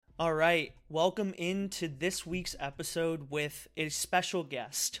All right, welcome into this week's episode with a special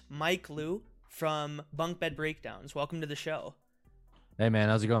guest, Mike Liu from Bunk Bed Breakdowns. Welcome to the show. Hey man,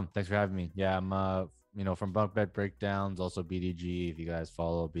 how's it going? Thanks for having me. Yeah, I'm from Bunk Bed Breakdowns, also BDG. If you guys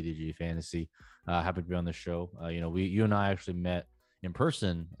follow BDG Fantasy, happy to be on the show. You and I actually met in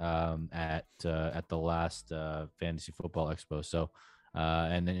person at the last Fantasy Football Expo. So,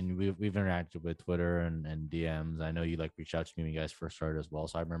 and then we've interacted with Twitter and DMs. I know you like reached out to me when you guys first started as well.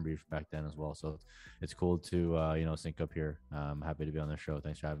 So I remember you back then as well. So it's cool to sync up here. I'm happy to be on the show.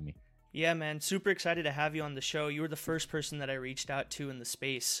 Thanks for having me. Yeah, man, super excited to have you on the show. You were the first person that I reached out to in the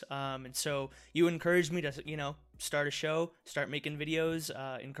space. And so you encouraged me to, start a show, start making videos,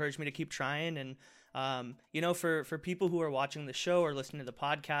 encouraged me to keep trying. And, for people who are watching the show or listening to the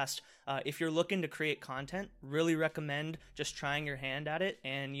podcast, if you're looking to create content, really recommend just trying your hand at it,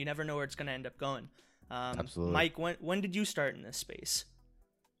 and you never know where it's going to end up going. Absolutely. Mike, when did you start in this space?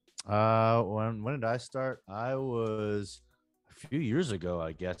 When did I start? I was a few years ago,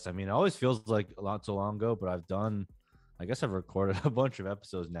 I guess. I mean, it always feels like a lot so long ago, but I guess I've recorded a bunch of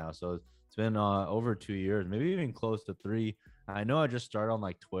episodes now. So it's been over 2 years, maybe even close to three. I know I just started on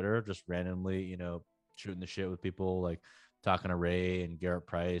like Twitter, just randomly, shooting the shit with people, like talking to Ray and Garrett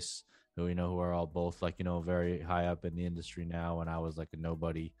Price, who are all both like, very high up in the industry now. And I was like a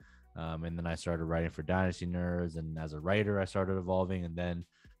nobody. And then I started writing for Dynasty Nerds. And as a writer, I started evolving. And then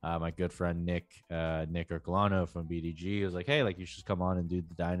my good friend Nick Ercolano from BDG was like, hey, like you should come on and do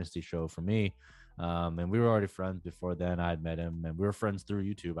the Dynasty show for me. And we were already friends before then. I had met him, and we were friends through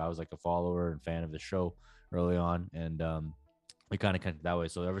YouTube. I was like a follower and fan of the show early on, and we kind of connected that way.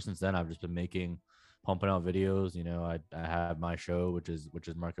 So ever since then, I've just been pumping out videos. I have my show, which is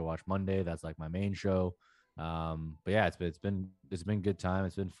Market Watch Monday. That's like my main show. But yeah, it's been good time.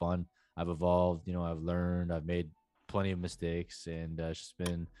 It's been fun. I've evolved. I've learned. I've made plenty of mistakes, and it's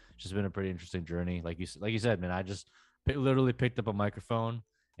just been a pretty interesting journey. Like you said, man, I just literally picked up a microphone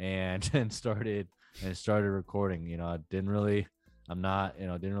and started recording. I didn't really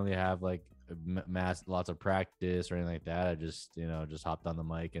have like lots of practice or anything like that. I just hopped on the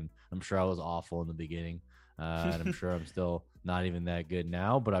mic, and I'm sure I was awful in the beginning, and I'm sure I'm still not even that good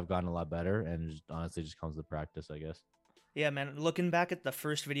now, but I've gotten a lot better, and it honestly just comes to practice, I guess. Yeah, man, looking back at the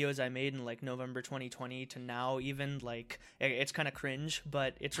first videos I made in like November 2020 to now, even like it's kind of cringe,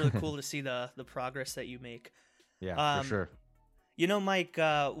 but it's really cool to see the progress that you make. Yeah, for sure. Mike,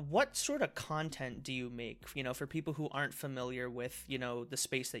 what sort of content do you make, for people who aren't familiar with, the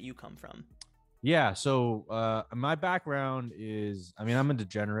space that you come from? Yeah. So my background is, I mean, I'm a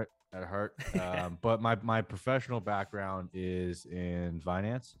degenerate at heart, but my professional background is in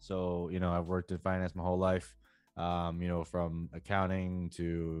finance. So, I've worked in finance my whole life, from accounting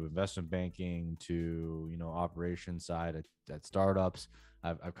to investment banking to, operations side at startups.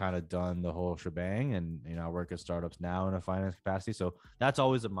 I've kind of done the whole shebang, and I work at startups now in a finance capacity. So that's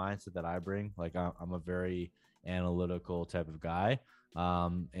always a mindset that I bring. Like I'm a very analytical type of guy,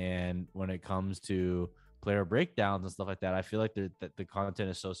 and when it comes to player breakdowns and stuff like that, I feel like the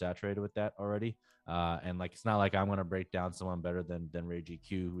content is so saturated with that already. And like it's not like I'm gonna break down someone better than Ray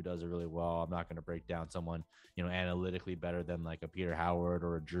GQ, who does it really well. I'm not gonna break down someone analytically better than like a Peter Howard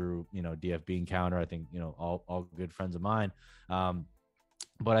or a Drew DF Bean Counter. I think all good friends of mine.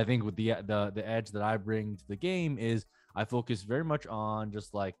 But I think with the edge that I bring to the game is I focus very much on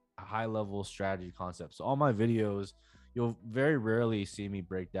just like high level strategy concepts. So all my videos, you'll very rarely see me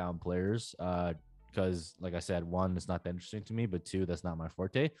break down players, because like I said, one, it's not that interesting to me, but two, that's not my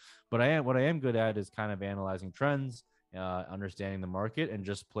forte. But what I am good at is kind of analyzing trends, understanding the market, and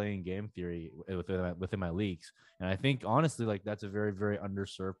just playing game theory within my leagues. And I think honestly, like that's a very, very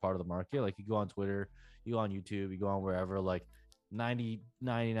underserved part of the market. Like you go on Twitter, you go on YouTube, you go on wherever, like 99%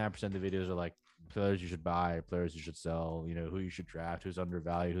 of the videos are like players you should buy, players you should sell, who you should draft, who's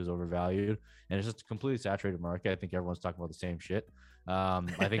undervalued, who's overvalued. And it's just a completely saturated market. I think everyone's talking about the same shit. I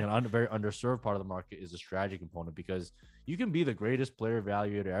think very underserved part of the market is the strategy component, because you can be the greatest player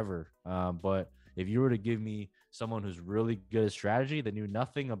evaluator ever. But if you were to give me someone who's really good at strategy that knew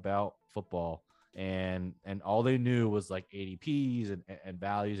nothing about football, and all they knew was like ADPs and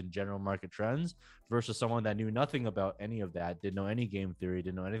values and general market trends, versus someone that knew nothing about any of that, didn't know any game theory,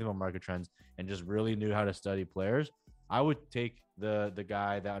 didn't know anything about market trends, and just really knew how to study players, I would take the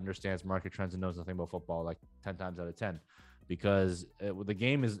guy that understands market trends and knows nothing about football like 10 times out of 10. Because the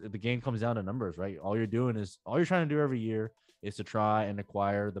game comes down to numbers, right? All you're trying to do every year is to try and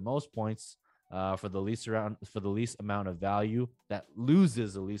acquire the most points for the least amount of value that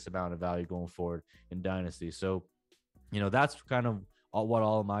loses the least amount of value going forward in Dynasty. So, that's kind of what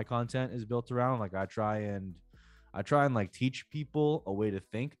all of my content is built around. Like I try and I try and like teach people a way to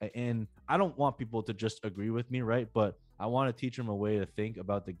think. And I don't want people to just agree with me, right? But I want to teach them a way to think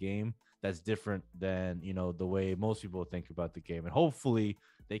about the game that's different than, the way most people think about the game. And hopefully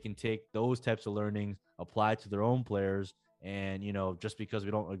they can take those types of learnings, apply to their own players. And, just because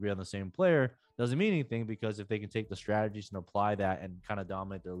we don't agree on the same player doesn't mean anything, because if they can take the strategies and apply that and kind of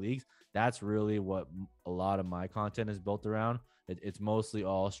dominate their leagues, that's really what a lot of my content is built around. It's mostly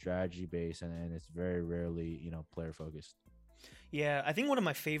all strategy based, and it's very rarely, player focused. Yeah, I think one of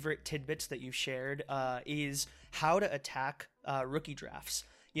my favorite tidbits that you shared is how to attack rookie drafts.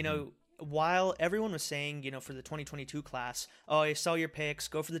 You Mm-hmm. know, while everyone was saying, for the 2022 class, oh, you sell your picks,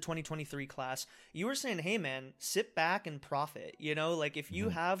 go for the 2023 class, you were saying, hey, man, sit back and profit. Like if you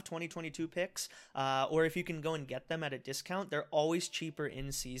Mm-hmm. have 2022 picks, or if you can go and get them at a discount, they're always cheaper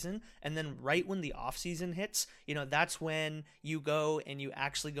in season. And then right when the off season hits, that's when you go and you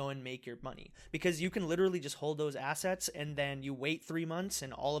actually go and make your money, because you can literally just hold those assets and then you wait 3 months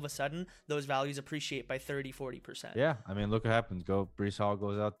and all of a sudden those values appreciate by 30-40%. Yeah, I mean, look what happens. Brees Hall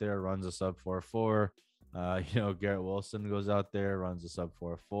goes out there, runs a sub 4.4. Garrett Wilson goes out there, runs a sub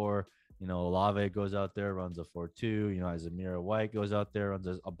 4.4. Olave goes out there, runs a 4.2. Zamir White goes out there, runs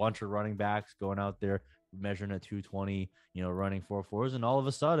a bunch of running backs going out there, measuring a 220, running 4.4s. And all of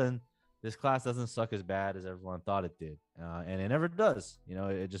a sudden, this class doesn't suck as bad as everyone thought it did. And it never does.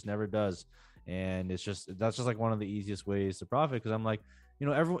 It just never does. And that's just like one of the easiest ways to profit, because I'm like,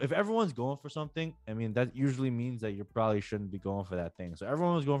 if everyone's going for something, I mean, that usually means that you probably shouldn't be going for that thing. So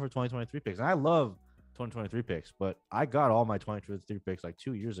everyone was going for 2023 picks. And I love 2023 picks, but I got all my 2023 picks like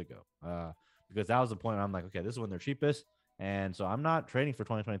 2 years ago, because that was the point where I'm like, okay, this is when they're cheapest. And so I'm not trading for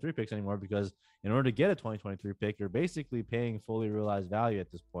 2023 picks anymore, because in order to get a 2023 pick, you're basically paying fully realized value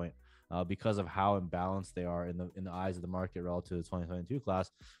at this point. Because of how imbalanced they are in the eyes of the market relative to the 2022 class.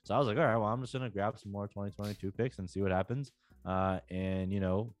 So I was like, all right, well, I'm just gonna grab some more 2022 picks and see what happens.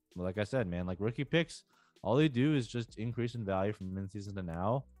 And like I said, man, like rookie picks, all they do is just increase in value from in season to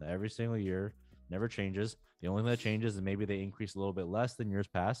now every single year, never changes. The only thing that changes is maybe they increase a little bit less than years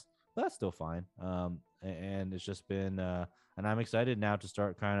past, but that's still fine. And it's just been, and I'm excited now to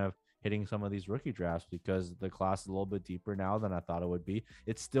start kind of hitting some of these rookie drafts, because the class is a little bit deeper now than I thought it would be.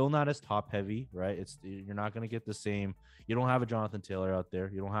 It's still not as top heavy, right? You're not going to get the same. You don't have a Jonathan Taylor out there.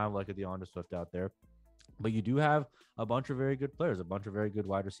 You don't have like a DeAndre Swift out there, but you do have a bunch of very good players, a bunch of very good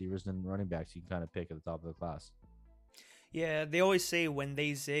wide receivers and running backs you can kind of pick at the top of the class. Yeah, they always say when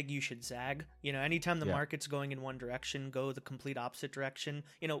they zig, you should zag. Anytime the Yeah. market's going in one direction, go the complete opposite direction,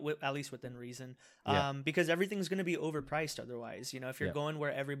 at least within reason. Yeah. Because everything's going to be overpriced otherwise, if you're Yeah. going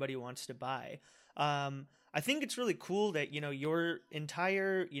where everybody wants to buy. I think it's really cool that, your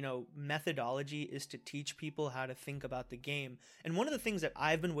entire, methodology is to teach people how to think about the game. And one of the things that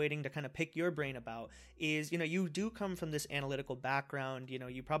I've been waiting to kind of pick your brain about is, you do come from this analytical background.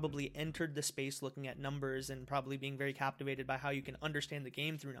 You probably entered the space looking at numbers and probably being very captivated by how you can understand the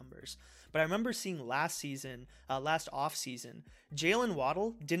game through numbers. But I remember seeing last off season, Jalen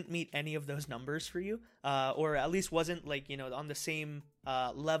Waddle didn't meet any of those numbers for you, or at least wasn't like, on the same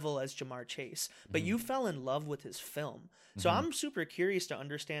level as Jamar Chase, but you fell in love with his film. So I'm super curious to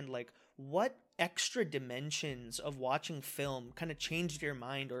understand like what extra dimensions of watching film kind of changed your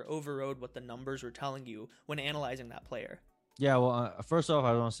mind or overrode what the numbers were telling you when analyzing that player. Yeah, well, first off,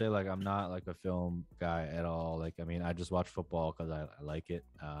 I want to say like I'm not like a film guy at all. Like, I mean, I just watch football because I like it.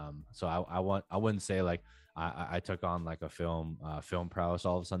 So I wouldn't say like I took on like a film prowess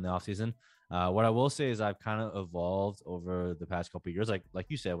all of a sudden in the off season. What I will say is I've kind of evolved over the past couple of years. Like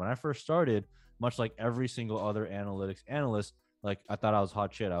you said, when I first started, much like every single other analytics analyst, like I thought I was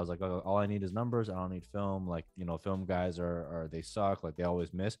hot shit. I was like, oh, all I need is numbers. I don't need film. Like, film guys are they suck. Like they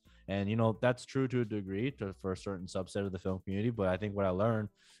always miss. And that's true to a degree for a certain subset of the film community. But I think what I learned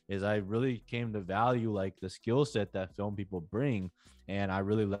is I really came to value like the skill set that film people bring, and I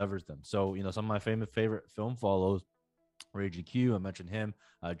really leveraged them. So some of my favorite film follows. Ray GQ, I mentioned him.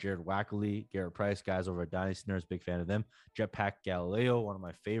 Jared Wackley, Garrett Price, guys over at Dynasty Nerds, big fan of them. Jetpack Galileo, one of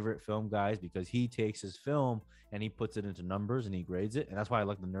my favorite film guys, because he takes his film and he puts it into numbers and he grades it. And that's why I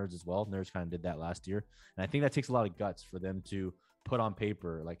like the Nerds as well. Nerds kind of did that last year. And I think that takes a lot of guts for them to put on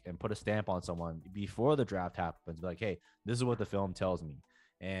paper, like, and put a stamp on someone before the draft happens. Be like, hey, this is what the film tells me.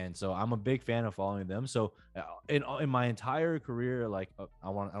 And so I'm a big fan of following them. So in my entire career, like I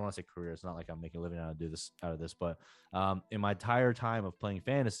want to say career, it's not like I'm making a living out of this, but in my entire time of playing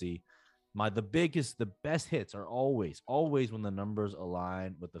fantasy, the best hits are always when the numbers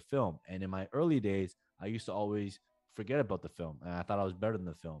align with the film. And in my early days, I used to always forget about the film, and I thought I was better than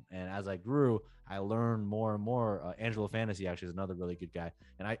the film. And as I grew, I learned more and more. Angelo Fantasy actually is another really good guy,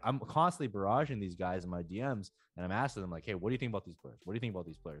 and I'm constantly barraging these guys in my DMs, and I'm asking them like, "Hey, what do you think about these players? What do you think about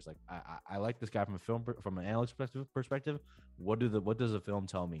these players? Like, I like this guy from a film from an analytics perspective. What does the film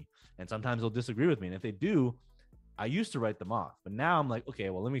tell me?" And sometimes they'll disagree with me, and if they do, I used to write them off, but now I'm like, okay,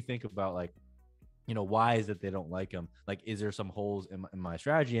 well, let me think about like, why is it they don't like him? Like, is there some holes in my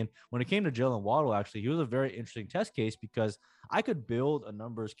strategy? And when it came to Jalen Waddle, actually, he was a very interesting test case because I could build a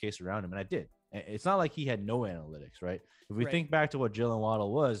numbers case around him, and I did. It's not like he had no analytics, right? If we think back to what Jalen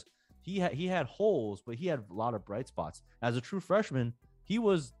Waddle was, he had holes, but he had a lot of bright spots. As a true freshman, he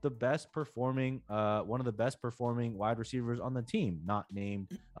was the best performing, one of the best performing wide receivers on the team, not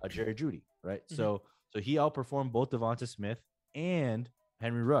named Jerry Jeudy, right? Mm-hmm. So he outperformed both Devonta Smith and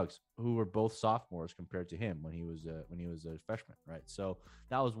Henry Ruggs, who were both sophomores compared to him when he was a freshman, right? So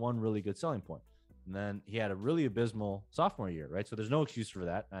that was one really good selling point. And then he had a really abysmal sophomore year, right? So there's no excuse for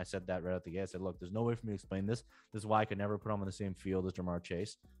that. And I said that right out the gate. I said, look, there's no way for me to explain this. This is why I could never put him on the same field as Jamar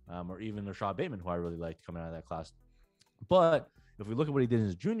Chase, or even Rashad Bateman, who I really liked coming out of that class. But if we look at what he did in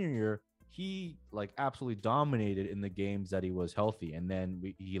his junior year, he like absolutely dominated in the games that he was healthy. And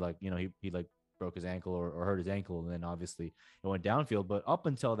then he broke his ankle or hurt his ankle, and then obviously it went downfield. But up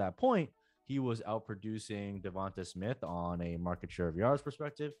until that point, he was outproducing Devonta Smith on a market share of yards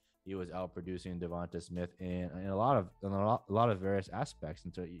perspective. He was outproducing Devonta Smith in a lot of various aspects,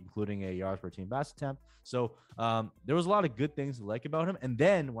 including a yards per team pass attempt. So there was a lot of good things to like about him. And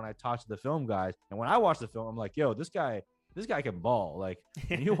then when I talked to the film guys, and when I watched the film, I'm like, yo, this guy can ball. Like,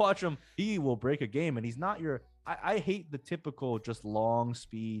 when you watch him, he will break a game, and he's not your. I hate the typical just long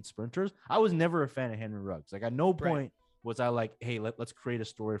speed sprinters. I was never a fan of Henry Ruggs. Like, at no point was I like, hey, let's create a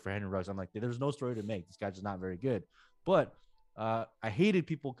story for Henry Ruggs. I'm like, there's no story to make. This guy's just not very good. But I hated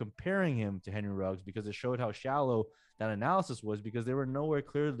people comparing him to Henry Ruggs because it showed how shallow that analysis was, because they were nowhere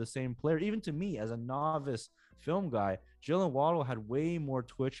clear the same player. Even to me, as a novice film guy, Jalen Waddle had way more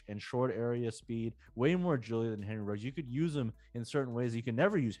twitch and short area speed, way more agility than Henry Ruggs. You could use him in certain ways you can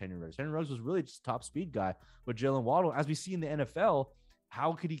never use Henry Ruggs. Henry Ruggs was really just a top speed guy, but Jalen Waddle, as we see in the NFL,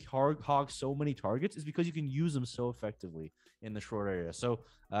 how could he hog so many targets? Is because you can use him so effectively in the short area. So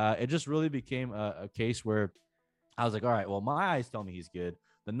it just really became a case where I was like, all right, well, my eyes tell me he's good.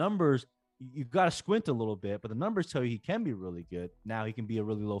 The numbers, you've got to squint a little bit, but the numbers tell you he can be really good. Now he can be a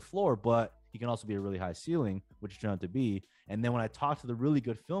really low floor, but he can also be a really high ceiling, which turned out to be. And then when I talked to the really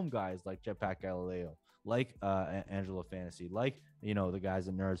good film guys like Jetpack Galileo, like Angelo Fantasy, like, the guys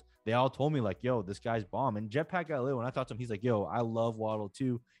and nerds, they all told me like, yo, this guy's bomb. And Jetpack Galileo, when I talked to him, he's like, yo, I love Waddle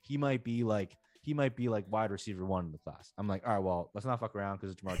too. He might be like wide receiver 1 in the class. I'm like, all right, well, let's not fuck around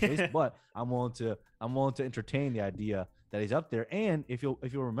because it's Jamar Chase, but I'm willing to entertain the idea that he's up there. And if you'll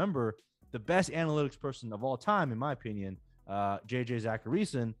remember, the best analytics person of all time, in my opinion, JJ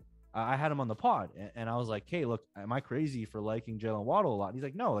Zacharyson, I had him on the pod, and I was like, hey, look, am I crazy for liking Jalen Waddle a lot? And he's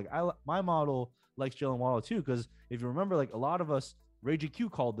like, no, like my model likes Jalen Waddle too, because if you remember, like a lot of us, Ray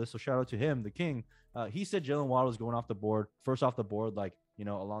GQ called this, so shout out to him, the king. He said Jalen Waddle is going first off the board, like, a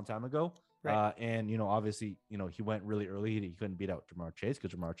long time ago. Right. And, obviously, he went really early. He couldn't beat out Jamar Chase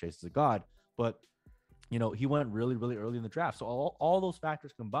because Jamar Chase is a god. But, he went really, really early in the draft. So all those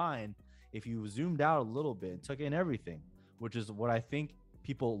factors combined, if you zoomed out a little bit and took in everything, which is what I think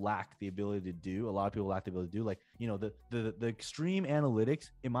people lack the ability to do. A lot of people lack the ability to do. Like, the extreme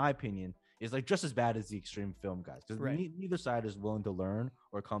analytics, in my opinion, is like just as bad as the extreme film guys, because neither side is willing to learn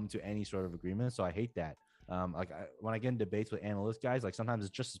or come to any sort of agreement. So I hate that. When I get in debates with analyst guys, like sometimes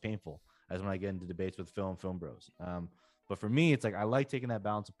it's just as painful as when I get into debates with film bros. But for me, it's like I like taking that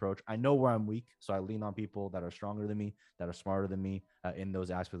balanced approach. I know where I'm weak, so I lean on people that are stronger than me, that are smarter than me in those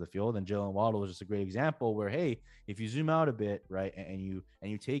aspects of the field. And Jalen Waddle is just a great example where, hey, if you zoom out a bit, right, and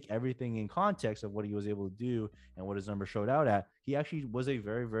you take everything in context of what he was able to do and what his numbers showed out at, he actually was a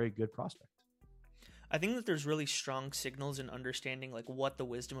very, very good prospect. I think that there's really strong signals in understanding like what the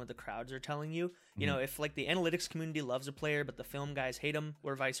wisdom of the crowds are telling you. You know, if like the analytics community loves a player, but the film guys hate him,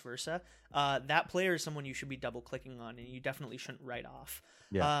 or vice versa, that player is someone you should be double clicking on, and you definitely shouldn't write off.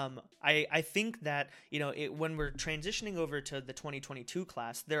 Yeah. I think that, when we're transitioning over to the 2022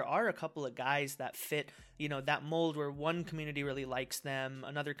 class, there are a couple of guys that fit, that mold where one community really likes them,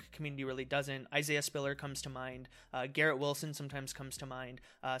 another community really doesn't. Isaiah Spiller comes to mind. Garrett Wilson sometimes comes to mind.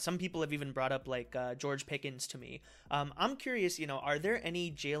 Some people have even brought up like George Pickens to me. I'm curious, are there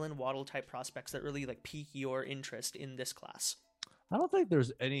any Jalen Waddle type prospects that really like pique your interest in this class? I don't think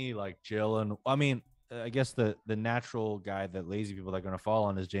there's any like Jalen. I mean, I guess the natural guy that lazy people are going to fall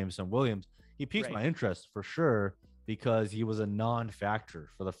on is Jameson Williams. He piques my interest for sure because he was a non-factor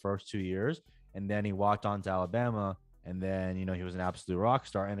for the first 2 years. and then he walked on to Alabama, and then he was an absolute rock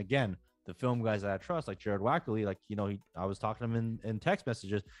star. And again, the film guys that I trust, like Jared Wackerly, like I was talking to him in text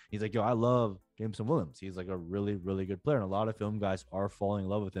messages. He's like, "Yo, I love Jameson Williams. He's like a really, really good player, and a lot of film guys are falling in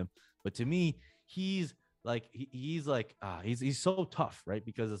love with him." But to me, he's like he's so tough, right?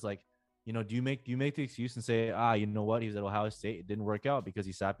 Because it's like, do you make the excuse and say, you know what, he was at Ohio State, it didn't work out because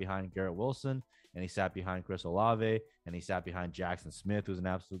he sat behind Garrett Wilson, and he sat behind Chris Olave, and he sat behind Jackson Smith, who's an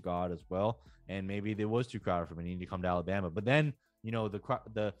absolute god as well. And maybe there was too crowded for him and he needed to come to Alabama. But then,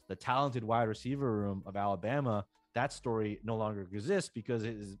 the talented wide receiver room of Alabama, that story no longer exists because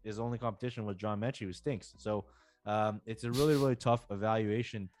his only competition was John Mechie, who stinks. So it's a really, really tough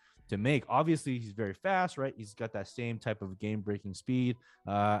evaluation to make. Obviously, he's very fast, right? He's got that same type of game-breaking speed.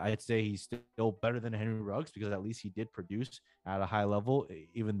 I'd say he's still better than Henry Ruggs because at least he did produce at a high level,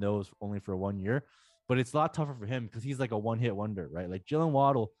 even though it was only for 1 year. But it's a lot tougher for him because he's like a one-hit wonder, right? Like Jalen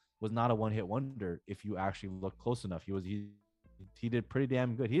Waddle was not a one-hit wonder if you actually look close enough. He did pretty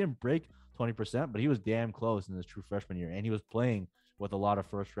damn good. He didn't break 20%, but he was damn close in his true freshman year, and he was playing with a lot of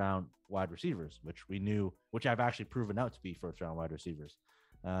first-round wide receivers, which I've actually proven out to be first-round wide receivers.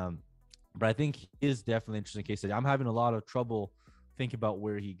 But I think he is definitely an interesting case study. I'm having a lot of trouble thinking about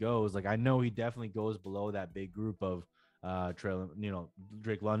where he goes. Like, I know he definitely goes below that big group of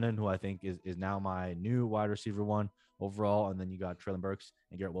Drake London, who I think is now my new wide receiver one overall. And then you got Traylon Burks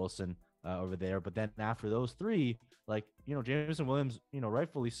and Garrett Wilson over there. But then after those three, like, Jameson Williams,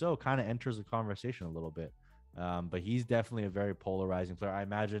 rightfully so, kind of enters the conversation a little bit. But he's definitely a very polarizing player. I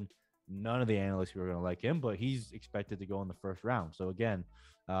imagine none of the analysts are going to like him, but he's expected to go in the first round. So again,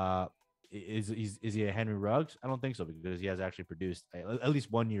 is he a Henry Ruggs? I don't think so, because he has actually produced at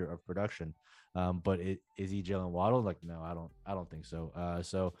least 1 year of production. But is he Jalen Waddle? Like, no, I don't think so.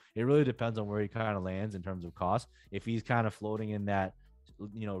 So it really depends on where he kind of lands in terms of cost. If he's kind of floating in that,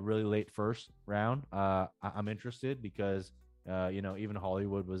 really late first round, I'm interested because even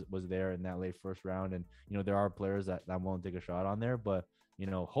Hollywood was there in that late first round, and there are players that won't take a shot on there. But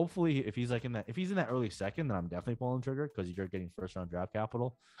hopefully if he's in that early second, then I'm definitely pulling the trigger because you're getting first round draft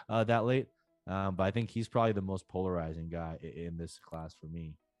capital that late. But I think he's probably the most polarizing guy in this class for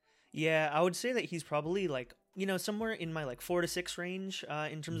me. Yeah, I would say that he's probably like, somewhere in my like 4 to 6 range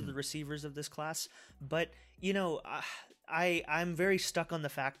in terms of the receivers of this class. But, I'm very stuck on the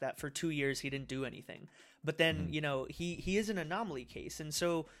fact that for 2 years he didn't do anything. But then, he is an anomaly case. And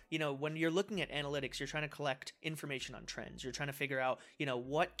so, when you're looking at analytics, you're trying to collect information on trends. You're trying to figure out,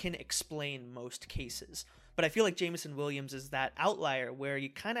 what can explain most cases. But I feel like Jameson Williams is that outlier where you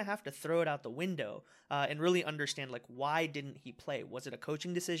kind of have to throw it out the window and really understand, like, why didn't he play? Was it a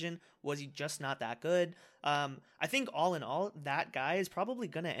coaching decision? Was he just not that good? I think all in all, that guy is probably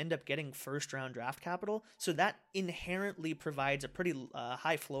going to end up getting first round draft capital. So that inherently provides a pretty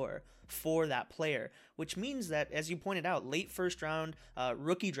high floor for that player, which means that, as you pointed out, late first round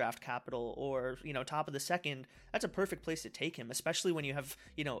rookie draft capital or, top of the second, that's a perfect place to take him, especially when you have,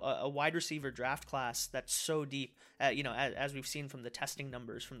 a wide receiver draft class that's so deep, as we've seen from the testing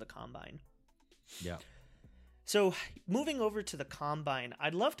numbers from the combine. Yeah. So moving over to the combine,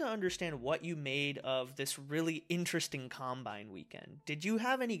 I'd love to understand what you made of this really interesting combine weekend. Did you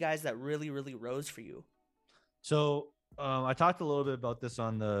have any guys that really, really rose for you? So I talked a little bit about this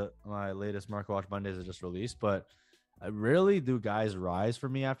on my latest Market Watch Mondays I just released, but I rarely do guys rise for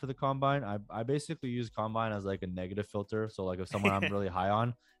me after the combine. I basically use combine as like a negative filter. So like if someone I'm really high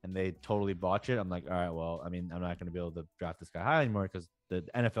on and they totally botch it, I'm like, all right, well, I mean, I'm not going to be able to draft this guy high anymore because the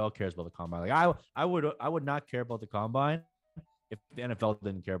NFL cares about the combine. Like I would not care about the combine if the NFL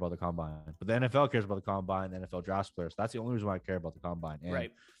didn't care about the combine, but the NFL cares about the combine. The NFL drafts players. That's the only reason why I care about the combine. And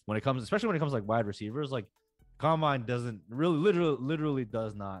right. especially when it comes to like wide receivers, like combine doesn't really literally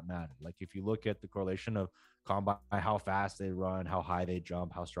does not matter. Like if you look at the correlation of combine, how fast they run, how high they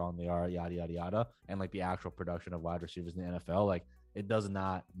jump, how strong they are, yada yada yada, and like the actual production of wide receivers in the NFL, like it does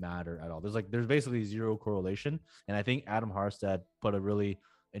not matter at all. There's basically zero correlation. And I think Adam Harstad put a really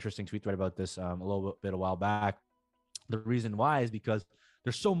interesting tweet thread about this a while back. The reason why is because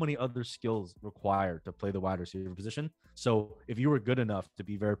there's so many other skills required to play the wide receiver position. So if you were good enough to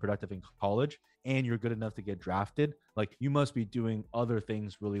be very productive in college and you're good enough to get drafted, like you must be doing other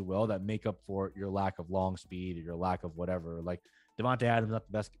things really well that make up for your lack of long speed or your lack of whatever. Like Devontae Adams,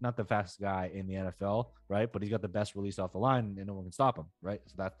 not the fastest guy in the NFL, right? But he's got the best release off the line and no one can stop him, right?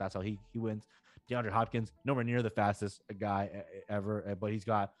 So that's how he wins. DeAndre Hopkins, nowhere near the fastest guy ever, but he's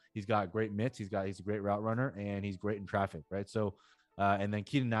got great mitts. He's a great route runner and he's great in traffic, right? So and then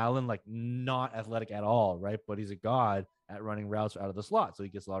Keenan Allen, like not athletic at all, right? But he's a god at running routes out of the slot, so he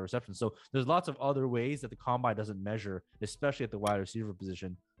gets a lot of receptions. So there's lots of other ways that the combine doesn't measure, especially at the wide receiver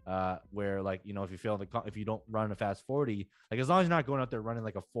position, where like if you fail if you don't run a fast 40, like as long as you're not going out there running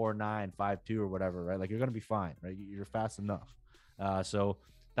like a 4.9, 5.2 or whatever, right? Like you're gonna be fine, right? You're fast enough. So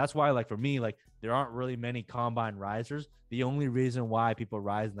that's why, like for me, like there aren't really many combine risers. The only reason why people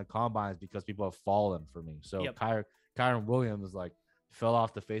rise in the combine is because people have fallen for me. So Yep. Kyron Williams like fell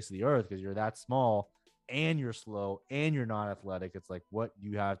off the face of the earth because you're that small and you're slow and you're not athletic. It's like what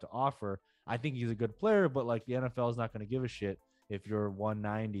you have to offer. I think he's a good player, but like the NFL is not going to give a shit if you're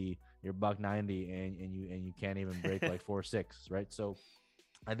 190, you're buck 90, and you can't even break like 4.6, right? So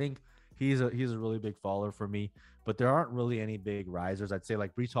I think he's a really big faller for me, but there aren't really any big risers. I'd say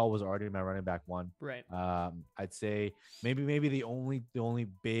like Brees Hall was already my running back one. Right. I'd say maybe the only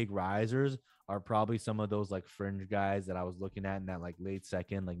big risers are probably some of those like fringe guys that I was looking at in that like late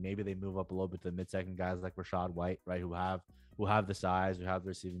second. Like maybe they move up a little bit to mid second guys like Rashad White, right? Who have the size, who have the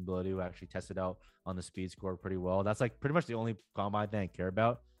receiving ability, who actually tested out on the speed score pretty well. That's like pretty much the only combine thing I care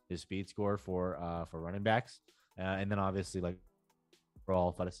about is speed score for running backs. And then obviously like all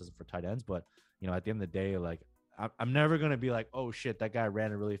athleticism for tight ends. But at the end of the day, like I'm never gonna be like, oh shit, that guy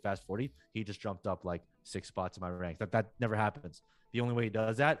ran a really fast 40. He just jumped up like 6 spots in my ranks. That never happens. The only way he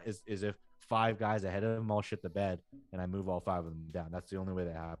does that is if 5 guys ahead of him all shit the bed and I move all 5 of them down. That's the only way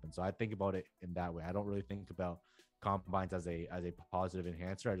that happens. So I think about it in that way. I don't really think about combines as a positive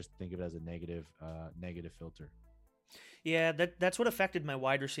enhancer. I just think of it as a negative filter. Yeah, that's what affected my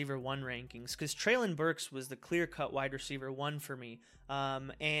wide receiver 1 rankings, because Treylon Burks was the clear-cut wide receiver 1 for me.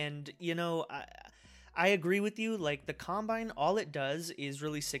 And, I agree with you. Like, the combine, all it does is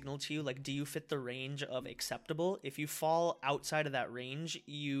really signal to you, like, do you fit the range of acceptable? If you fall outside of that range,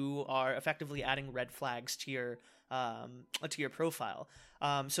 you are effectively adding red flags to your profile.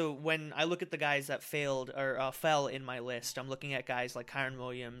 So when I look at the guys that failed or fell in my list, I'm looking at guys like Kyron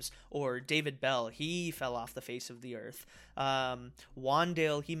Williams or David Bell. He fell off the face of the earth.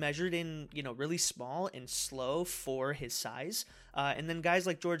 Wandale, he measured in, really small and slow for his size. And then guys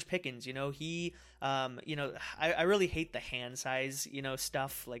like George Pickens, I really hate the hand size,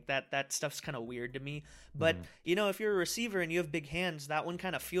 stuff like that. That stuff's kind of weird to me. But, if you're a receiver and you have big hands, that one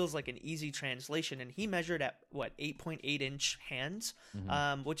kind of feels like an easy translation. And he measured at 8.8 inch hands,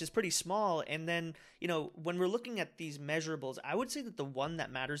 which is pretty small. And then, when we're looking at these measurables, I would say that the one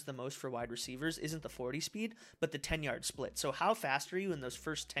that matters the most for wide receivers isn't the 40 speed, but the 10-yard split. So how fast are you in those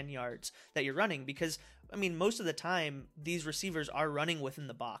first 10 yards that you're running? Because most of the time, these receivers are running within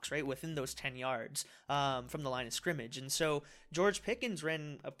the box, right? Within those 10 yards from the line of scrimmage. And so George Pickens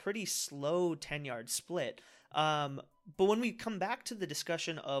ran a pretty slow 10-yard split. But when we come back to the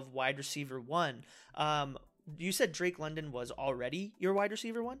discussion of wide receiver 1, you said Drake London was already your wide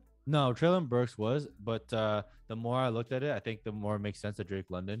receiver 1? No, Treylon Burks was, but the more I looked at it, I think the more it makes sense that Drake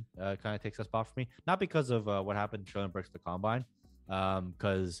London kind of takes that spot for me. Not because of what happened to Treylon Burks at the combine,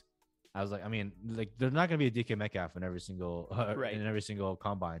 because I was like, there's not going to be a DK Metcalf in every single right. in every single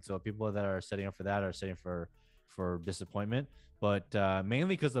combine. So people that are setting up for that are setting for disappointment. But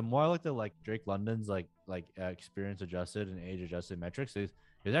mainly because the more I looked at like Drake London's like experience adjusted and age adjusted metrics, it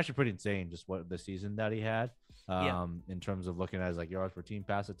was actually pretty insane just what the season that he had in terms of looking at his like yards per team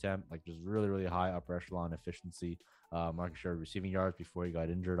pass attempt, like just really, really high upper echelon efficiency, market share receiving yards before he got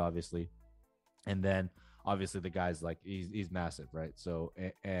injured, obviously. And then obviously the guy's like he's massive, right? So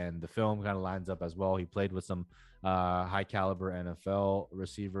and the film kind of lines up as well. He played with some high caliber NFL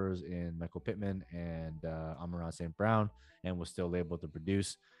receivers in Michael Pittman and Amon-Ra St. Brown, and was still able to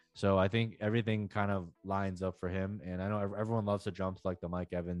produce. So I think everything kind of lines up for him. And I know everyone loves to jump to like the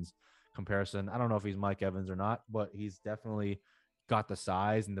Mike Evans comparison. I don't know if he's Mike Evans or not, but he's definitely got the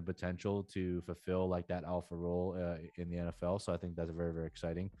size and the potential to fulfill like that alpha role in the NFL. So I think that's very, very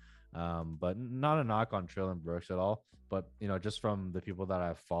exciting. But not a knock on Treylon Burks at all. But, just from the people that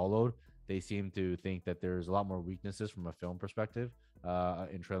I've followed, they seem to think that there's a lot more weaknesses from a film perspective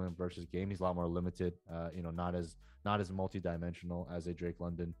in Treylon Burks' game. He's a lot more limited, not as multidimensional as a Drake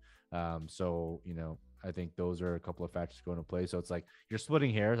London. So, I think those are a couple of factors going to play. So it's like you're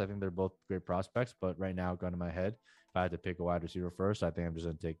splitting hairs. I think they're both great prospects. But right now, gun to my head, if I had to pick a wide receiver first, I think I'm just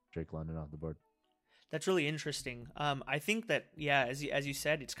going to take Drake London off the board. That's really interesting. I think that, as you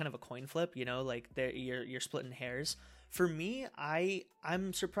said, it's kind of a coin flip, like you're splitting hairs. For me,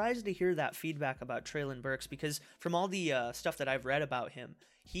 I'm surprised to hear that feedback about Treylon Burks, because from all the stuff that I've read about him,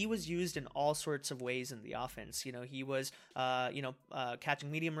 he was used in all sorts of ways in the offense. He was,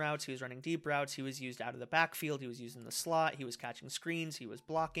 catching medium routes. He was running deep routes. He was used out of the backfield. He was used in the slot. He was catching screens. He was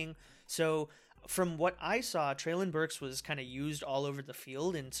blocking. So from what I saw, Traylon Burks was kind of used all over the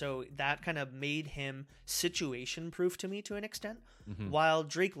field, and so that kind of made him situation proof to me to an extent. Hmm. While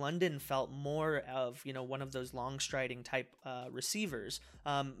Drake London felt more of one of those long striding type receivers,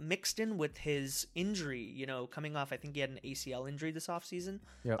 mixed in with his injury, coming off, I think he had an ACL injury this offseason.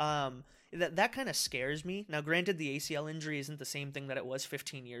 Yep. That kind of scares me. Now, granted, the ACL injury isn't the same thing that it was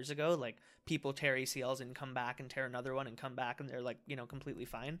 15 years ago. Like, people tear ACLs and come back and tear another one and come back and they're like, completely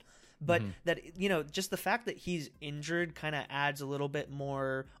fine. But that, just the fact that he's injured kind of adds a little bit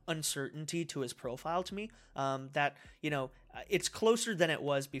more uncertainty to his profile to me. That, it's closer than it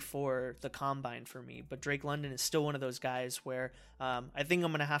was before the combine for me. But Drake London is still one of those guys where I think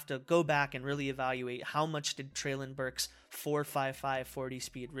I'm going to have to go back and really evaluate how much did Traylon Burks 4.55 40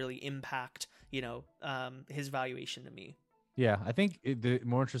 speed really impact, his valuation to me. Yeah, I think the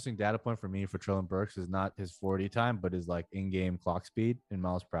more interesting data point for me for Traylon Burks is not his 40 time, but his like in-game clock speed in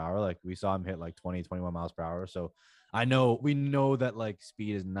miles per hour. Like we saw him hit like 20, 21 miles per hour. So we know that like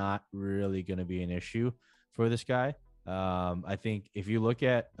speed is not really going to be an issue for this guy. I think if you look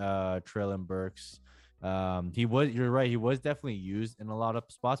at Traylon Burks, you're right. He was definitely used in a lot of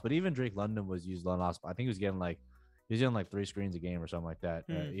spots, but even Drake London was used in a lot of spots. I think he was getting like 3 screens a game or something like that.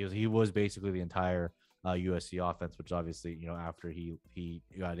 He was basically the entire USC offense, which obviously, after he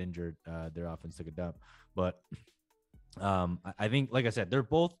got injured, their offense took a dump. But I think, like I said, they're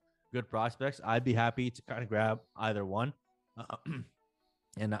both good prospects. I'd be happy to kind of grab either one.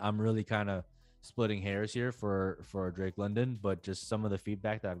 And I'm really kind of splitting hairs here for Drake London, but just some of the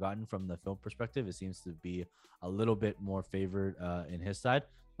feedback that I've gotten from the film perspective, it seems to be a little bit more favored in his side.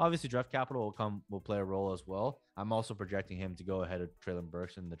 Obviously, draft capital will play a role as well. I'm also projecting him to go ahead of Traylon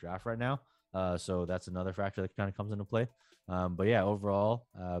Burks in the draft right now. So that's another factor that kind of comes into play. But yeah, overall,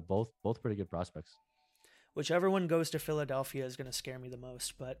 both pretty good prospects. Whichever one goes to Philadelphia is going to scare me the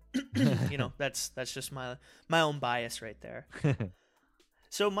most, but that's just my own bias right there.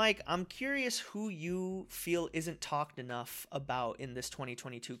 So, Mike, I'm curious who you feel isn't talked enough about in this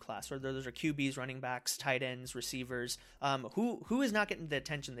 2022 class, whether those are QBs, running backs, tight ends, receivers. Who is not getting the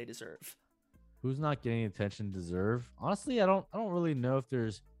attention they deserve? Who's not getting the attention deserve? Honestly, I don't really know if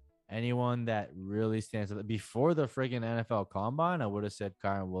there's anyone that really stands out. Before the friggin' NFL Combine, I would have said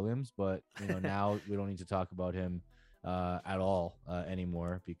Kyron Williams, but now we don't need to talk about him at all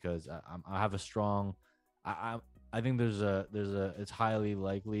anymore because I have a strong. I think there's a it's highly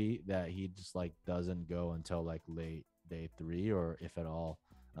likely that he just like doesn't go until like late day 3 or if at all,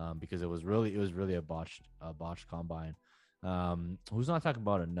 because it was really a botched combine. Who's not talking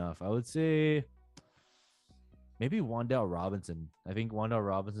about enough? I would say maybe Wan'Dale Robinson. I think Wan'Dale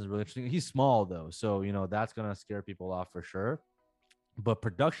Robinson is really interesting. He's small though, so that's gonna scare people off for sure. But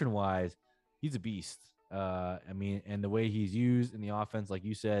production wise, he's a beast. I mean, and the way he's used in the offense, like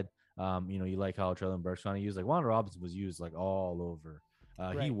you said, you like how Traylon Burks kind of used. Like Wan'Dale Robinson was used like all over.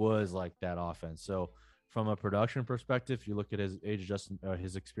 Right. He was like that offense. So from a production perspective, if you look at his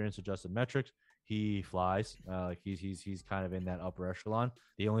his experience adjusted metrics, he flies. Like he's kind of in that upper echelon.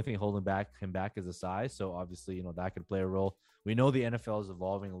 The only thing holding him back is the size. So obviously, that could play a role. We know the NFL is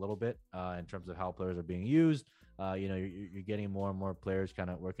evolving a little bit in terms of how players are being used. You're getting more and more players kind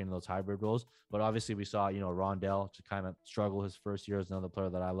of working in those hybrid roles. But obviously, we saw Rondell to kind of struggle his first year as another player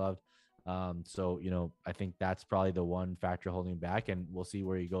that I loved. So I think that's probably the one factor holding back, and we'll see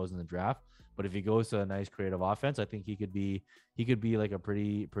where he goes in the draft. But if he goes to a nice creative offense, I think he could be like a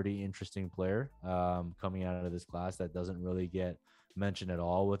pretty interesting player coming out of this class that doesn't really get mentioned at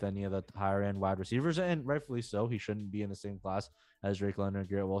all with any of the higher end wide receivers, and rightfully so. He shouldn't be in the same class as Drake London and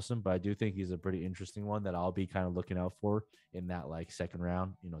Garrett Wilson, but I do think he's a pretty interesting one that I'll be kind of looking out for in that like second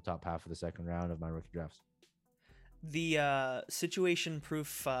round, top half of the second round of my rookie drafts. The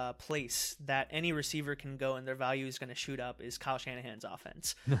situation-proof place that any receiver can go and their value is going to shoot up is Kyle Shanahan's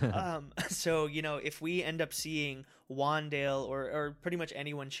offense. So, if we end up seeing Wan'Dale or pretty much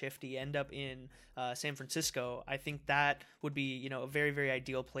anyone shifty end up in San Francisco, I think that would be, a very, very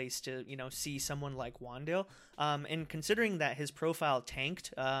ideal place to, see someone like Wan'Dale. And considering that his profile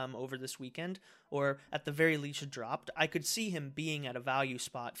tanked over this weekend, or at the very least dropped, I could see him being at a value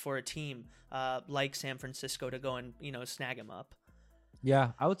spot for a team like San Francisco to go and, snag him up.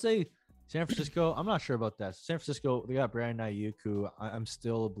 Yeah, I would say San Francisco. I'm not sure about that. San Francisco, they got Brandon Ayuk, who I'm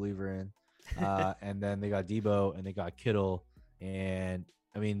still a believer in. And then they got Debo and they got Kittle. And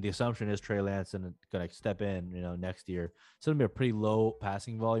I mean, the assumption is Trey Lance and going to step in, next year. So it'll be a pretty low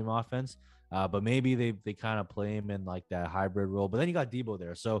passing volume offense. But maybe they kind of play him in like that hybrid role. But then you got Debo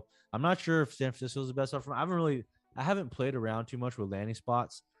there. So I'm not sure if San Francisco is the best offer. I haven't played around too much with landing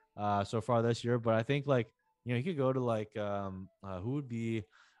spots so far this year. But I think like, you could go to like who would be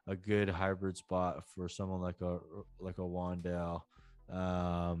a good hybrid spot for someone like a Wandale.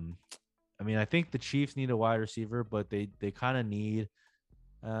 I mean, I think the Chiefs need a wide receiver, but they kind of need.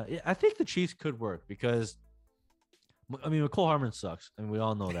 I think the Chiefs could work because I mean, Cole Harmon sucks. I mean, we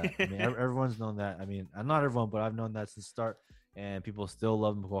all know that. I mean, everyone's known that. I mean, not everyone, but I've known that since the start, and people still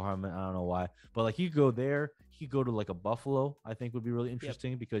love Cole Harmon. I don't know why, but like, he could go there. He could go to like a Buffalo. I think would be really Yep.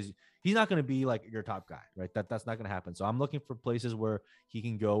 interesting because he's not going to be like your top guy, right? That's not going to happen. So I'm looking for places where he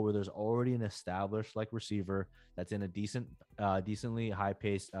can go where there's already an established like receiver that's in a decently high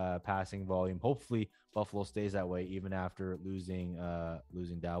pace passing volume. Hopefully, Buffalo stays that way even after losing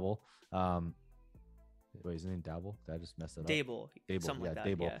Dabble. Wait, is his name Dabble? Did I just mess it up? Dable, Dable, something like that.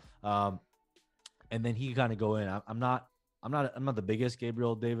 Dable. Yeah. And then he kind of go in. I'm not the biggest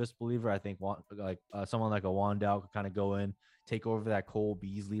Gabriel Davis believer. I think someone like a Wandale could kind of go in, take over that Cole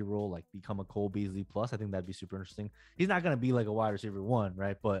Beasley role, like become a Cole Beasley plus. I think that'd be super interesting. He's not gonna be like a wide receiver one,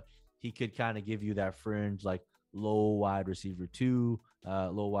 right? But he could kind of give you that fringe like low wide receiver two type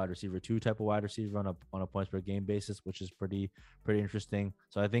of wide receiver on a points per game basis, which is pretty interesting.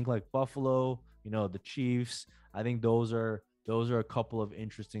 So I think like Buffalo, the Chiefs, I think those are a couple of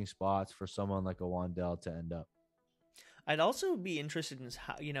interesting spots for someone like a Wandale to end up. I'd also be interested in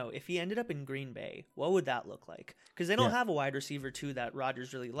how, if he ended up in Green Bay, what would that look like? Because they don't Yeah. have a wide receiver too that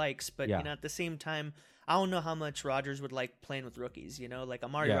Rodgers really likes, but Yeah. at the same time, I don't know how much Rodgers would like playing with rookies. Like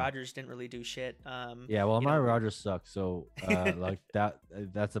Amari Yeah. Rodgers didn't really do shit. Yeah, well, Amari Rodgers sucks, so like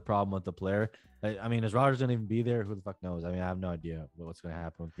that's the problem with the player. I mean, is Rodgers gonna even be there? Who the fuck knows? I mean, I have no idea what's gonna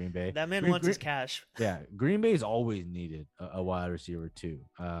happen with Green Bay. That man wants his cash. Yeah, Green Bay's always needed a wide receiver too.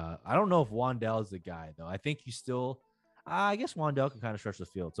 I don't know if Wandale is the guy though. I think he's still. I guess Wandale can kind of stretch the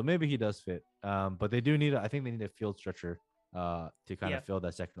field, so maybe he does fit. But they do need. I think they need a field stretcher to kind of fill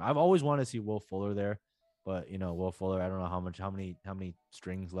that second. I've always wanted to see Will Fuller there, but Will Fuller, I don't know how many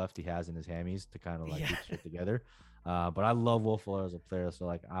strings left he has in his hammies to kind of like keep shit together. But I love Will Fuller as a player, so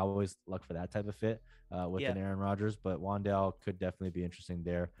like I always look for that type of fit with an Aaron Rodgers. But Wandale could definitely be interesting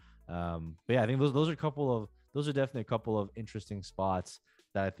there. But yeah, I think those are definitely a couple of interesting spots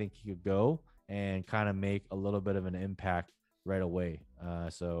that I think he could go and kind of make a little bit of an impact right away.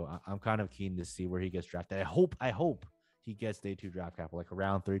 So I'm kind of keen to see where he gets drafted. I hope he gets day 2 draft capital, like a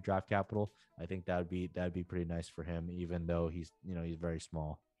round 3 draft capital. I think that'd be pretty nice for him, even though he's very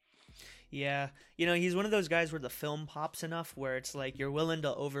small. Yeah. He's one of those guys where the film pops enough where it's like you're willing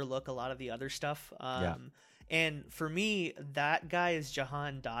to overlook a lot of the other stuff. And for me, that guy is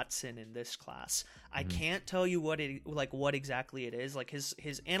Jahan Dotson in this class. I can't tell you what exactly it is. Like his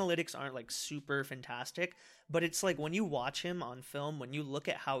analytics aren't like super fantastic, but it's like when you watch him on film, when you look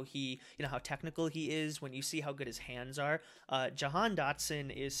at how he, how technical he is, when you see how good his hands are, Jahan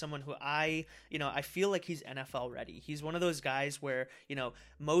Dotson is someone who I feel like he's NFL ready. He's one of those guys where,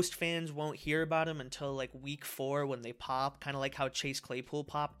 most fans won't hear about him until like week 4 when they pop, kind of like how Chase Claypool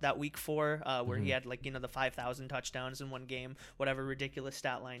popped that week 4, where he had like, the 5,000 touchdowns in one game, whatever ridiculous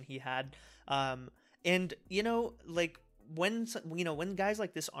stat line he had. And like when guys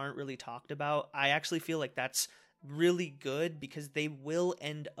like this aren't really talked about, I actually feel like that's really good because they will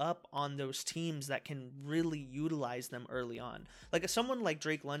end up on those teams that can really utilize them early on. Like someone like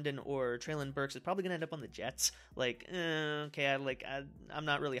Drake London or Traylon Burks is probably gonna end up on the Jets. Like, okay, I'm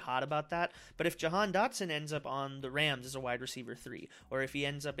not really hot about that. But if Jahan Dotson ends up on the Rams as a wide receiver 3, or if he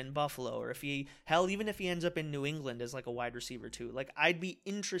ends up in Buffalo, or even if he ends up in New England as like a wide receiver 2, like I'd be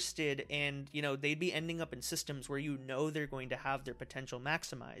interested, and they'd be ending up in systems where they're going to have their potential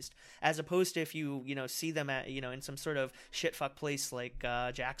maximized, as opposed to if you see them at in some sort of shitfuck place like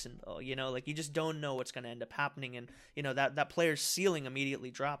Jacksonville. Like you just don't know what's going to end up happening, and that player's ceiling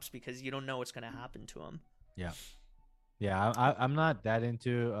immediately drops because you don't know what's going to happen to him. Yeah, I'm not that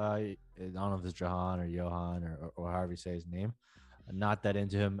into I don't know if it's Jahan or Johan or however you say his name. I'm not that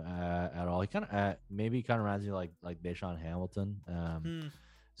into him at all. He kind of maybe kind of reminds me like Deshaun Hamilton.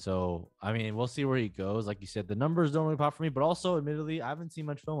 So, I mean, we'll see where he goes. Like you said, the numbers don't really pop for me, but also, admittedly, I haven't seen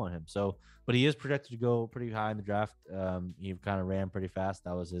much film on him. So, but he is projected to go pretty high in the draft. He kind of ran pretty fast.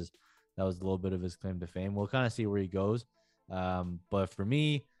 That was a little bit of his claim to fame. We'll kind of see where he goes. But for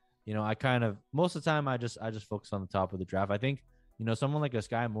me, I kind of, most of the time, I just focus on the top of the draft. I think, someone like a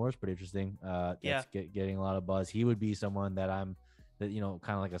Sky Moore is pretty interesting. That's getting a lot of buzz. He would be someone that kind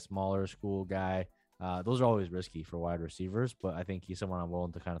of like a smaller school guy. Those are always risky for wide receivers, but I think he's someone I'm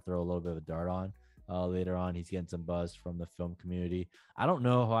willing to kind of throw a little bit of a dart on later on. He's getting some buzz from the film community. I don't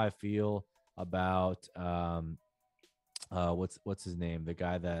know how I feel about what's his name, the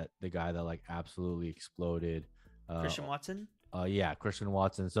guy that like absolutely exploded, Christian Watson. Yeah, Christian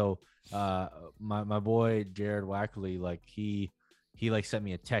Watson. So my boy Jared Wackley, like he he like sent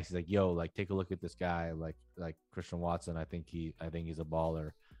me a text. He's like, "Yo, like take a look at this guy, like Christian Watson. I think he's a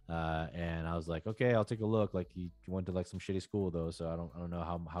baller." And I was like, "Okay, I'll take a look." Like he went to like some shitty school though, so I don't know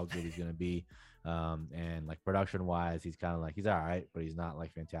how good he's gonna be. And like production wise, he's kind of like he's all right, but he's not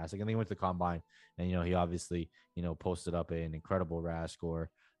like fantastic. And then he went to the combine, and he obviously posted up an incredible RAS score,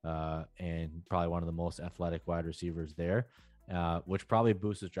 and probably one of the most athletic wide receivers there. Which probably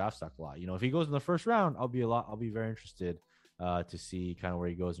boosts his draft stock a lot. If he goes in the first round, I'll be very interested to see kind of where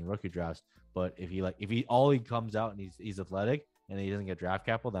he goes in rookie drafts. But if he comes out and he's athletic and he doesn't get draft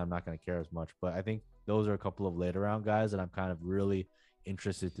capital, then I'm not going to care as much. But I think those are a couple of later round guys that I'm kind of really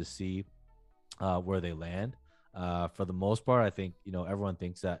interested to see where they land. For the most part, I think everyone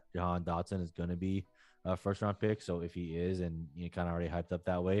thinks that Jahan Dotson is going to be a first round pick. So if he is, and you kind of already hyped up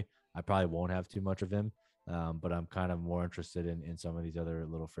that way, I probably won't have too much of him. But I'm kind of more interested in some of these other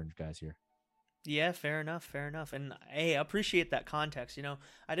little fringe guys here. Yeah, fair enough, fair enough. And hey, I appreciate that context.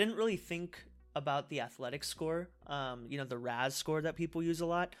 I didn't really think about the athletic score, the RAS score that people use a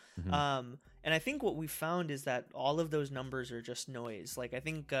lot. Mm-hmm. And I think what we found is that all of those numbers are just noise. Like I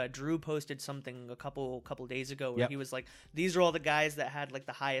think Drew posted something a couple days ago where Yep. he was like, "These are all the guys that had like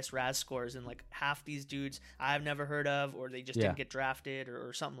the highest RAS scores, and like half these dudes I've never heard of, or they just Yeah. didn't get drafted,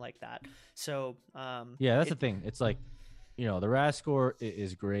 or something like that." So Yeah, that's the thing. It's like, the RAS score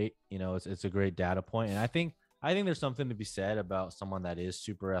is great. It's a great data point, and I think there's something to be said about someone that is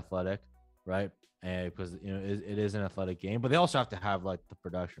super athletic, right? And because it is an athletic game, but they also have to have like the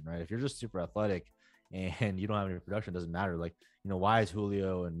production, right? If you're just super athletic and you don't have any production, it doesn't matter. Like, why is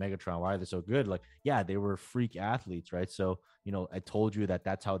Julio and Megatron, why are they so good? Like, yeah, they were freak athletes, right? So, I told you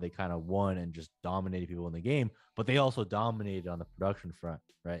that's how they kind of won and just dominated people in the game, but they also dominated on the production front,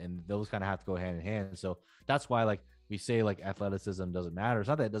 right? And those kind of have to go hand in hand. So that's why, like, we say like athleticism doesn't matter. It's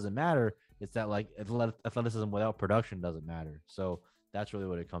not that it doesn't matter. It's that like athleticism without production doesn't matter. So that's really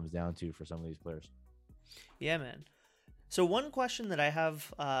what it comes down to for some of these players. yeah, man. So one question that I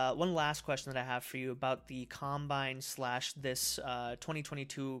have, one last question that I have for you about the combine slash this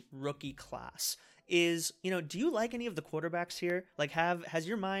 2022 rookie class is, do you like any of the quarterbacks here? Like, has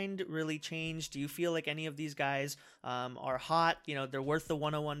your mind really changed? Do you feel like any of these guys are hot? They're worth the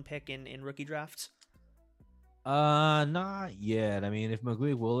 101 pick in rookie drafts? Not yet. I mean, if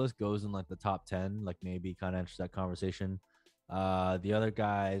Malik Willis goes in like the top 10, like maybe kind of enters that conversation. The other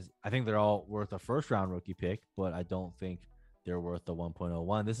guys, I think they're all worth a first round rookie pick, but I don't think they're worth the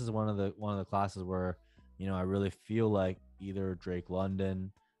 1.01. This is one of the classes where, I really feel like either Drake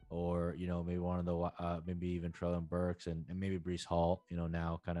London or, maybe one of the maybe even Treylon Burks and maybe Breece Hall,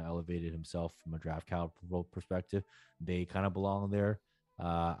 now kind of elevated himself from a draft capital perspective. They kind of belong there.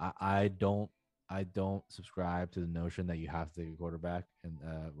 I don't subscribe to the notion that you have to take a quarterback in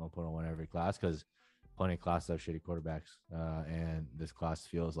 1.01 every class, because plenty of classes have shitty quarterbacks, and this class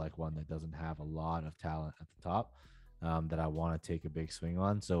feels like one that doesn't have a lot of talent at the top that I want to take a big swing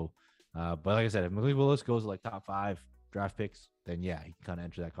on. So, but like I said, if Malik Willis goes like top 5 draft picks, then yeah, he can kind of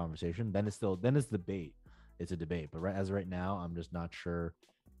enter that conversation. Then it's debate. It's a debate. But right now, I'm just not sure.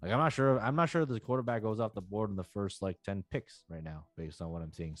 Like I'm not sure the quarterback goes off the board in the first like 10 picks right now, based on what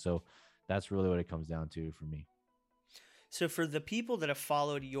I'm seeing. So that's really what it comes down to for me. So for the people that have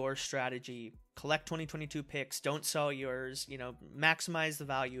followed your strategy, collect 2022 picks, don't sell yours, maximize the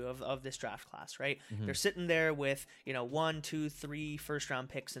value of this draft class, right? Mm-hmm. They're sitting there with, 1, 2, 3 first round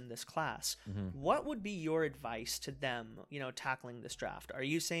picks in this class. Mm-hmm. What would be your advice to them, tackling this draft? Are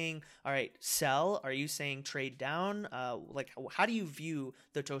you saying, all right, sell? Are you saying trade down? How do you view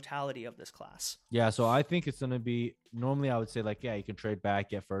the totality of this class? Yeah, so I think it's going to be normally I would say like, yeah, you can trade back,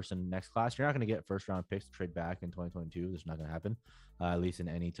 get first in the next class. You're not going to get first round picks to trade back in 2022. That's not going to happen, at least in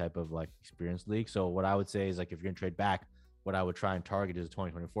any type of like experience league. So what I would say is like, if you're going to trade back, what I would try and target is a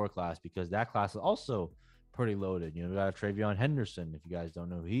 2024 class, because that class is also pretty loaded. We got Travion Henderson. If you guys don't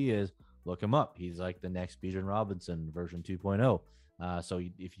know who he is, look him up. He's like the next Bijan Robinson version 2.0. So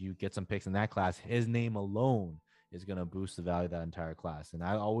if you get some picks in that class, his name alone is going to boost the value of that entire class. And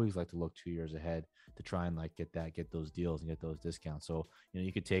I always like to look 2 years ahead to try and like get those deals and get those discounts. So,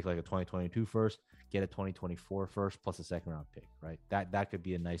 you could take like a 2022 first, get a 2024 first plus a second round pick, right? That could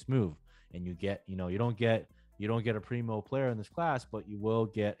be a nice move. And you get, you don't get a primo player in this class, but you will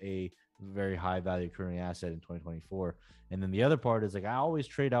get a very high value current asset in 2024. And then the other part is like, I always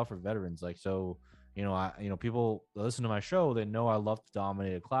trade out for veterans. Like, so, people that listen to my show, they know I love to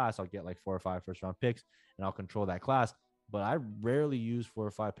dominate a class. I'll get like 4 or 5 first round picks and I'll control that class. But I rarely use 4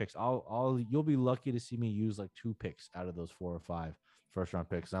 or 5 picks. You'll be lucky to see me use like 2 picks out of those 4 or 5 first round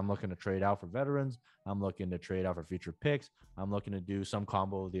picks. I'm looking to trade out for veterans. I'm looking to trade out for future picks. I'm looking to do some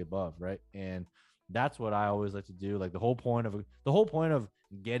combo of the above, right? And That's what I always like to do. Like the whole point of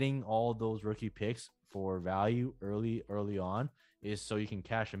getting all those rookie picks for value early on is so you can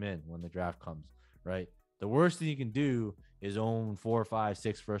cash them in when the draft comes, right? The worst thing you can do is own 4, 5,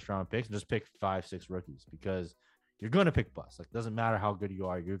 6 first round picks and just pick 5, 6 rookies because you're gonna pick bust. Like, it doesn't matter how good you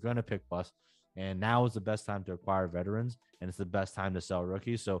are, you're gonna pick bust. And now is the best time to acquire veterans, and it's the best time to sell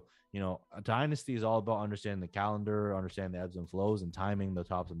rookies. So, a dynasty is all about understanding the calendar, understanding the ebbs and flows, and timing the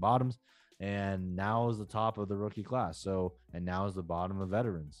tops and bottoms. And now is the top of the rookie class. So, and now is the bottom of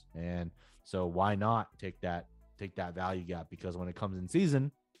veterans. And so, why not take that value gap? Because when it comes in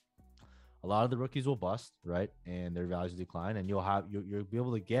season, a lot of the rookies will bust, right? And their values decline, and you'll be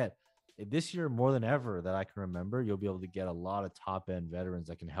able to get this year more than ever that I can remember. You'll be able to get a lot of top end veterans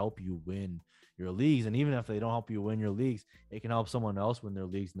that can help you win your leagues. And even if they don't help you win your leagues, it can help someone else win their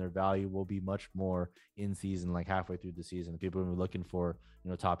leagues, and their value will be much more in season, like halfway through the season. People will be looking for,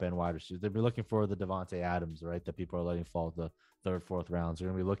 top end wide receivers. They'll be looking for the Devontae Adams, right? That people are letting fall the third, fourth rounds. They're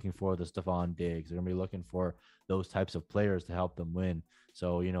going to be looking for the Stephon Diggs. They're going to be looking for those types of players to help them win.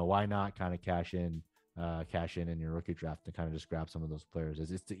 So, why not kind of cash in your rookie draft and kind of just grab some of those players?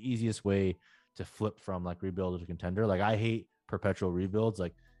 It's the easiest way to flip from like rebuild to contender. Like, I hate perpetual rebuilds.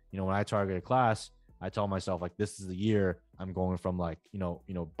 Like, when I target a class, I tell myself like, this is the year I'm going from like,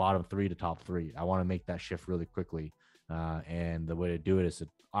 bottom 3 to top 3. I want to make that shift really quickly. And the way to do it is to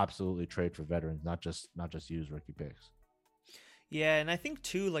absolutely trade for veterans, not just use rookie picks. Yeah, and I think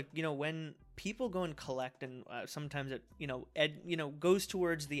too, like, when people go and collect, and sometimes it, goes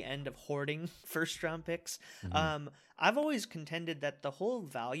towards the end of hoarding first round picks. Mm-hmm. I've always contended that the whole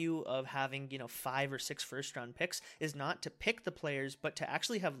value of having, 5 or 6 first round picks is not to pick the players, but to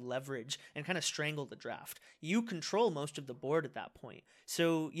actually have leverage and kind of strangle the draft. You control most of the board at that point.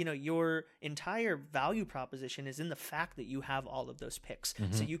 So, your entire value proposition is in the fact that you have all of those picks.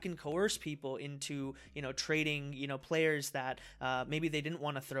 Mm-hmm. So you can coerce people into, trading, players that maybe they didn't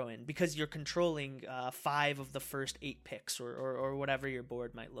want to throw in because you're controlling 5 of the first 8 picks or whatever your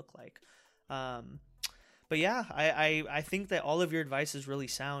board might look like. But yeah, I think that all of your advice is really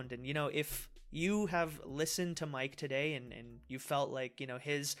sound. And, if you have listened to Mike today and you felt like,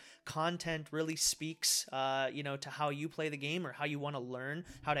 his content really speaks, to how you play the game or how you want to learn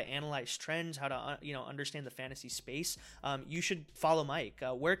how to analyze trends, how to, understand the fantasy space, you should follow Mike.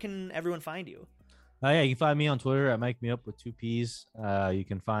 Where can everyone find you? Yeah, you can find me on Twitter at Mike Me Up with 2 P's. You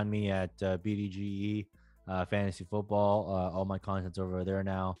can find me at BDGE Fantasy Football. All my content's over there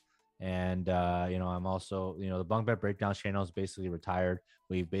now. And, I'm also, the Bunk Bet Breakdowns channel is basically retired.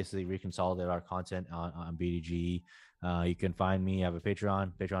 We've basically reconsolidated our content on BDGE. You can find me. I have a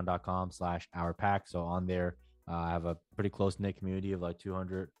Patreon, patreon.com/OurPack. So on there, I have a pretty close-knit community of like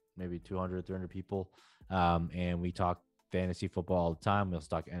 200, maybe 200, 300 people. And we talk fantasy football all the time. We also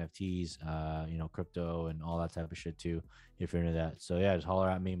talk NFTs, crypto and all that type of shit too, if you're into that. So yeah, just holler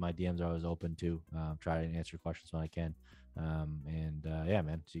at me. My DMs are always open too. Try to answer questions when I can. Yeah,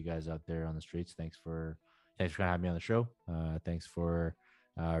 man. See you guys out there on the streets. Thanks for having me on the show. Thanks for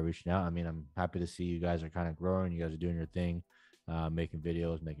reaching out. I mean, I'm happy to see you guys are kind of growing. You guys are doing your thing, making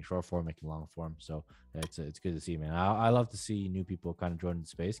videos, making short form, making long form. So it's good to see, man. I love to see new people kind of join the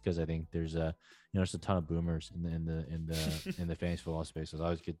space because I think there's there's a ton of boomers in the fantasy football space. So it's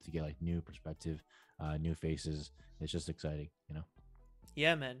always good to get like new perspective, new faces. It's just exciting,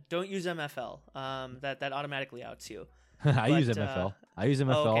 Yeah, man. Don't use MFL. That automatically outs you. I use MFL.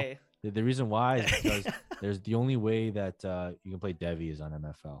 Okay. The reason why is because there's the only way that you can play Devi is on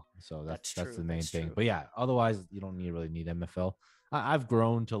MFL. So that's the main thing. True. But yeah, otherwise you don't really need MFL. I've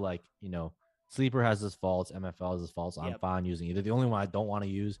grown to like, Sleeper has his faults, MFL has his faults. I'm fine using either. The only one I don't want to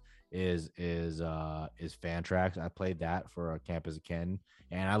use is Fantrax. I played that for a camp as a Ken,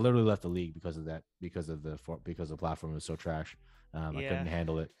 and I literally left the league because of that, because the platform was so trash. I couldn't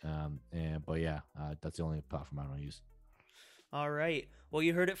handle it. But that's the only platform I don't use. All right. Well,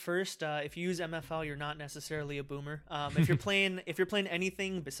 you heard it first. If you use MFL, you're not necessarily a boomer. If you're playing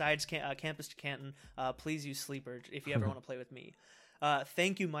anything besides Campus to Canton, please use Sleeper if you ever want to play with me.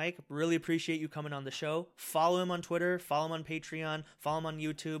 Thank you, Mike. Really appreciate you coming on the show. Follow him on Twitter, follow him on Patreon, follow him on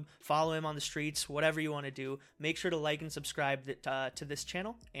YouTube, follow him on the streets, whatever you want to do. Make sure to like and subscribe to this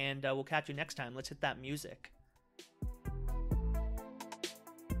channel, and we'll catch you next time. Let's hit that music.